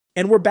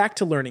And we're back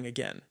to learning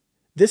again.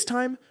 This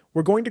time,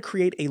 we're going to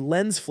create a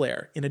lens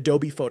flare in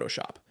Adobe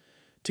Photoshop.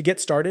 To get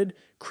started,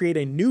 create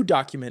a new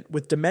document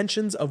with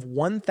dimensions of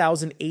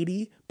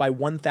 1080 by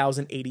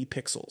 1080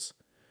 pixels.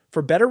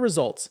 For better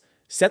results,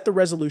 set the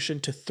resolution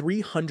to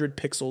 300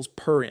 pixels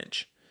per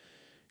inch.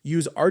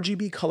 Use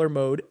RGB color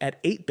mode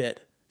at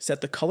 8-bit,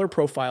 set the color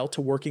profile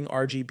to working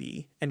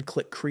RGB, and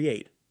click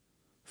Create.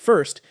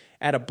 First,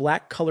 add a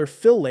black color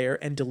fill layer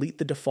and delete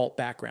the default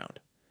background.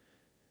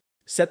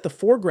 Set the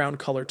foreground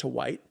color to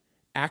white,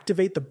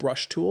 activate the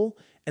brush tool,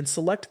 and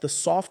select the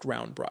soft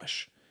round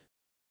brush.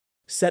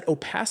 Set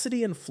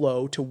opacity and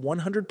flow to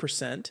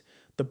 100%,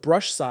 the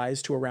brush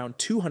size to around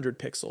 200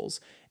 pixels,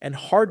 and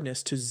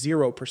hardness to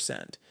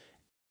 0%.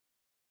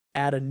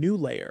 Add a new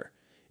layer.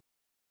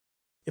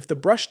 If the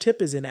brush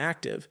tip is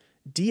inactive,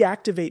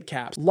 deactivate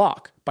caps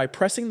lock by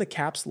pressing the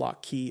caps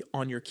lock key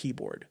on your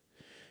keyboard.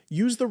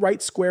 Use the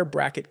right square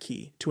bracket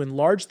key to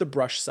enlarge the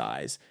brush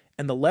size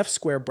and the left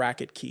square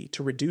bracket key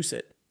to reduce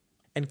it,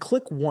 and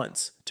click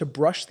once to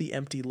brush the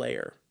empty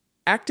layer.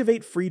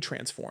 Activate Free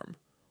Transform.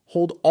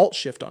 Hold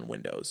Alt-Shift on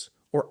Windows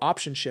or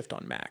Option-Shift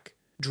on Mac.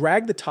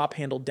 Drag the top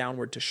handle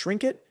downward to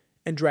shrink it,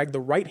 and drag the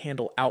right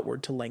handle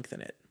outward to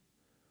lengthen it.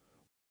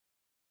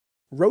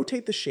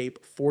 Rotate the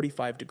shape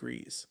 45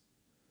 degrees.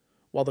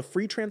 While the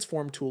Free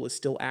Transform tool is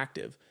still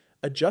active,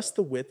 adjust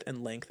the width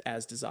and length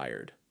as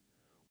desired.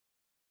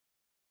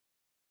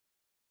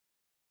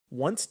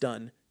 Once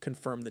done,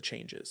 confirm the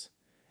changes.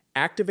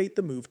 Activate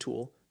the Move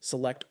tool,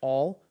 select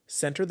all,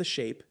 center the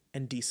shape,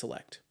 and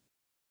deselect.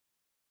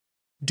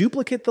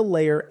 Duplicate the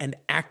layer and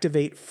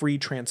activate Free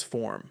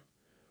Transform.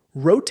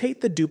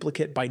 Rotate the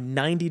duplicate by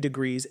 90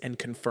 degrees and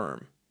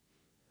confirm.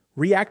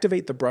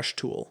 Reactivate the brush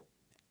tool.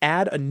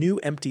 Add a new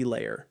empty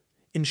layer.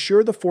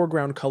 Ensure the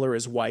foreground color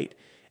is white,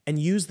 and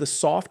use the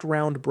soft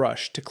round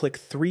brush to click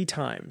 3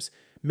 times,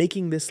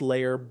 making this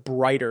layer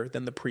brighter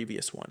than the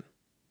previous one.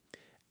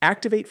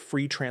 Activate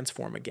Free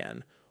Transform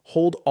again,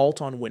 hold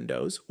Alt on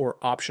Windows or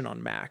Option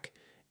on Mac,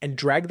 and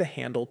drag the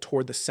handle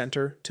toward the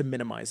center to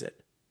minimize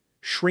it.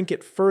 Shrink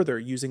it further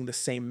using the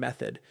same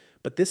method,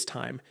 but this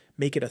time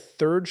make it a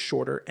third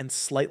shorter and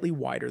slightly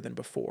wider than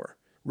before.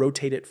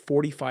 Rotate it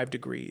 45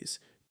 degrees.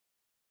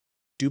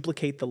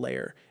 Duplicate the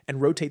layer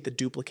and rotate the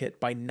duplicate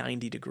by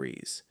 90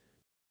 degrees.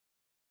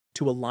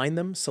 To align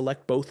them,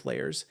 select both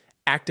layers,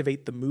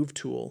 activate the Move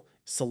tool,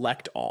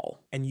 select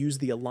all, and use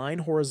the Align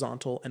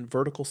Horizontal and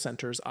Vertical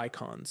Centers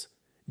icons.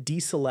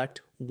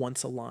 Deselect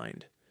once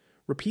aligned.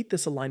 Repeat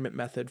this alignment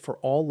method for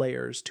all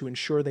layers to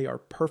ensure they are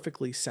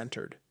perfectly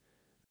centered.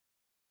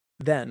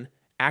 Then,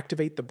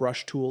 activate the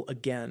brush tool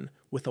again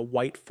with a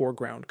white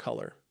foreground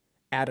color.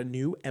 Add a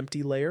new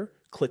empty layer,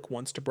 click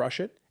once to brush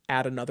it,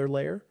 add another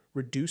layer,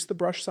 reduce the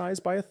brush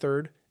size by a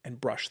third, and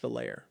brush the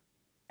layer.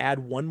 Add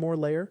one more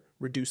layer,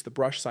 reduce the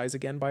brush size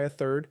again by a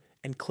third,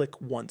 and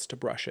click once to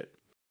brush it.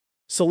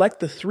 Select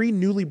the 3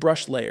 newly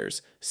brushed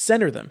layers,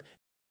 center them,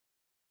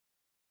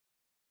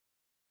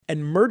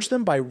 and merge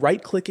them by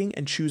right-clicking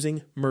and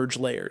choosing Merge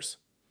Layers.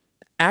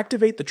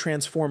 Activate the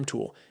Transform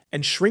tool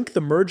and shrink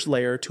the merged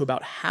layer to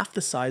about half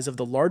the size of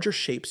the larger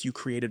shapes you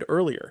created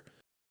earlier,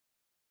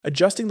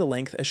 adjusting the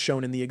length as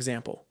shown in the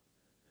example.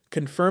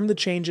 Confirm the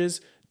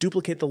changes,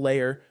 duplicate the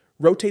layer,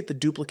 rotate the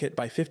duplicate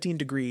by 15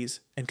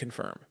 degrees, and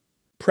confirm.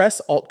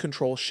 Press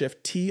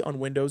Alt-Control-Shift-T on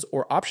Windows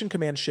or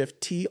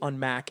Option-Command-Shift-T on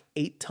Mac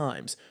 8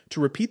 times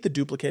to repeat the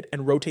duplicate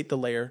and rotate the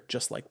layer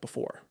just like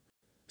before.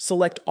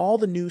 Select all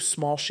the new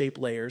small shape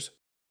layers,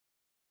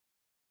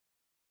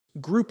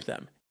 group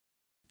them,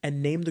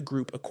 and name the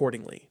group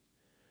accordingly.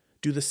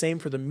 Do the same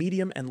for the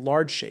medium and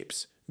large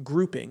shapes,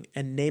 grouping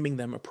and naming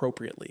them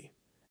appropriately.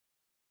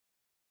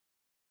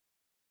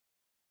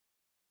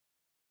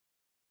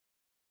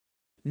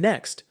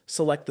 Next,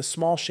 select the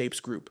Small Shapes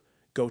group,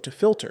 go to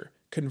Filter,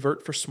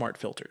 Convert for Smart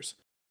Filters.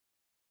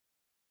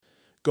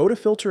 Go to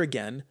Filter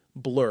again,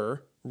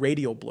 Blur,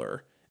 Radial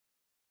Blur,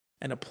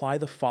 and apply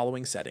the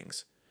following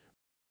settings.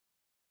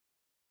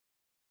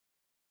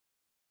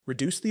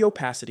 Reduce the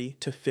opacity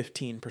to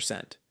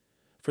 15%.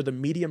 For the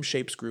Medium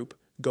Shapes group,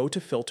 go to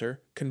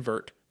Filter,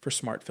 Convert for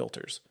Smart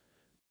Filters.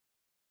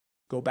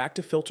 Go back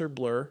to Filter,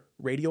 Blur,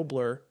 Radial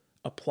Blur,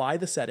 apply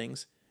the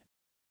settings,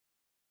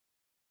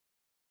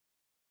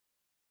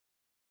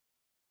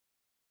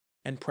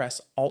 and press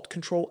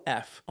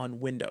Alt-Control-F on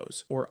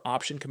Windows or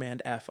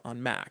Option-Command-F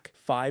on Mac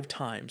 5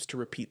 times to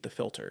repeat the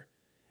filter.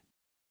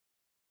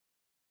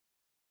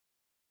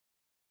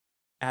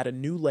 Add a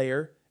new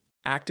layer,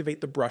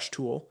 activate the brush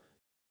tool,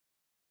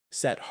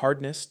 set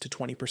hardness to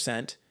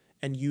 20%,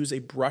 and use a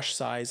brush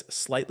size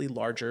slightly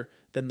larger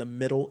than the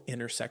middle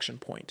intersection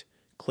point.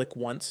 Click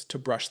once to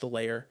brush the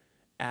layer,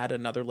 add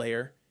another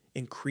layer,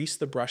 increase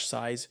the brush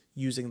size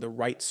using the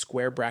right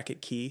square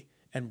bracket key,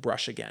 and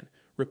brush again.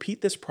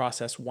 Repeat this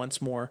process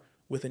once more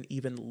with an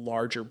even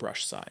larger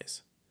brush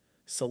size.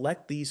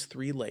 Select these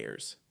 3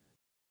 layers,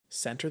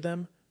 center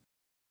them,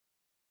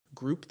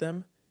 group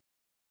them,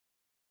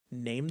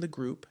 name the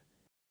group,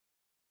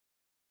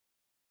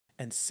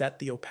 and set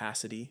the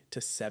opacity to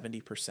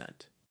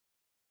 70%.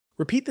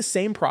 Repeat the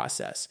same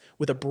process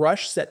with a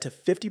brush set to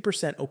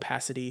 50%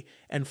 opacity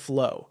and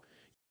flow,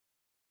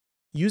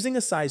 using a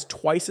size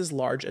twice as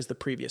large as the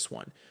previous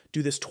one.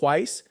 Do this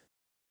twice,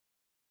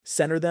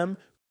 center them,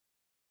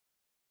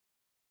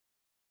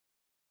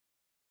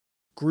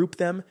 group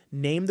them,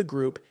 name the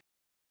group,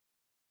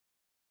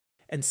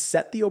 and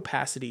set the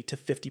opacity to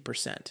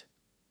 50%.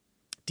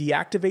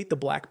 Deactivate the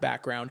black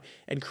background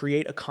and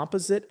create a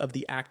composite of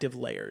the active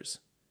layers.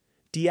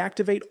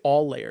 Deactivate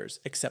all layers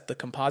except the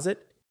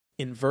composite,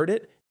 invert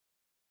it,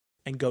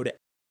 and go to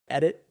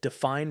Edit,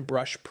 Define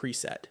Brush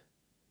Preset.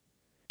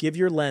 Give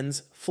your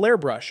lens Flare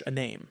Brush a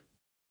name.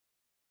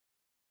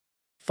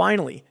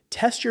 Finally,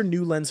 test your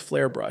new lens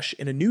flare brush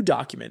in a new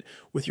document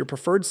with your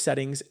preferred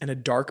settings and a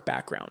dark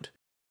background.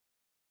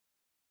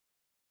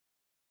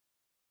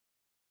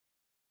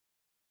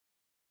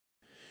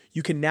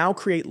 You can now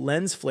create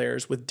lens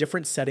flares with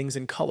different settings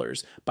and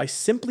colors by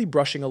simply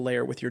brushing a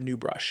layer with your new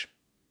brush.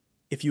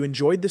 If you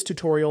enjoyed this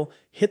tutorial,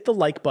 hit the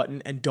like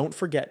button and don't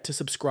forget to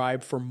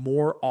subscribe for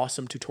more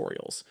awesome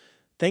tutorials.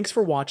 Thanks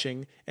for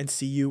watching and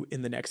see you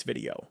in the next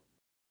video.